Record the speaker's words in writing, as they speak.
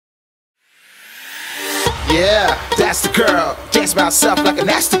Yeah, that's the girl. Dance by herself like a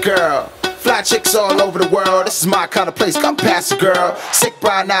nasty girl. Fly chicks all over the world. This is my kind of place. Come past the girl. Sick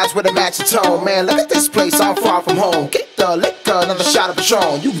brown eyes with a matching tone. Man, look at this place. I'm far from home. Get the liquor, another shot of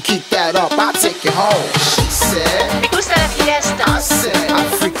Patron. You can keep that up. I'll take you home. She said, Me gusta la fiesta. I said, I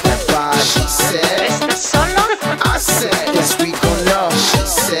freak that vibe. She said, ¿Estás solo? I said, yes, we gon' know. She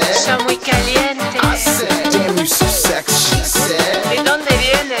said, Son muy caliente. I said, damn, you so sexy. She said, ¿De dónde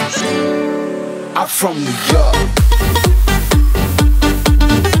vienes? I'm from New York.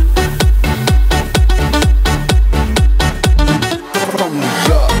 From New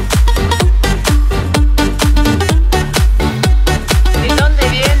York. ¿De dónde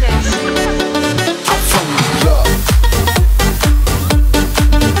vienes? I'm from New York.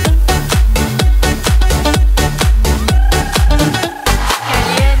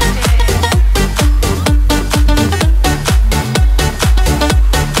 Caliente.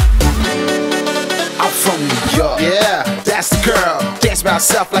 I'm from New York. Yeah, that's the girl. Dance by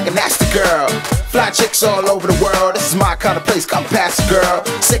herself like a nasty girl. Fly chicks all over the world. This is my kind of place. Come past the girl.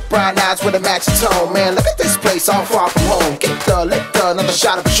 Sick brown eyes with a matching tone. Man, look at this place. I'm far from home. Get the liquor, another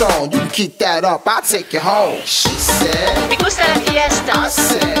shot of Patron. You can keep that up. I'll take you home. She said, Me gusta la I fiesta.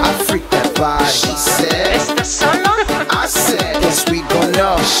 said, I freak that vibe. She said, ¿Estás solo? I said, yes, we gon'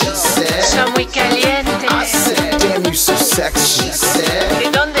 know. She said, Son muy caliente. I said, damn, you so sexy. She said, ¿De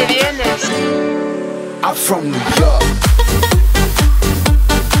dónde vienes? I'm from New York.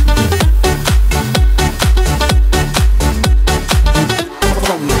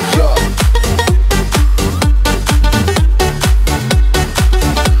 From New York.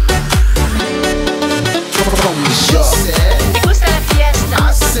 From New York. Me gusta la fiesta.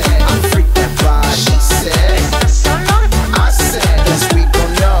 I said, I freak that vibe. She said, ¿Estás solo? I said, yes, we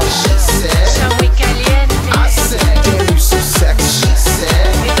gon' know. She said, Son muy caliente. I said, damn, you so sexy. She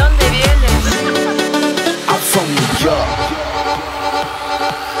said, ¿De dónde vienes? I'm from New York.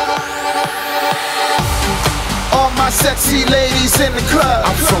 All my sexy ladies in the club.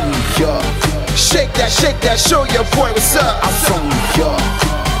 I'm from New York. Shake that, show your boy what's up. I'm from New York.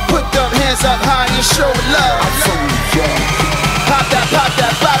 Put them hands up high and show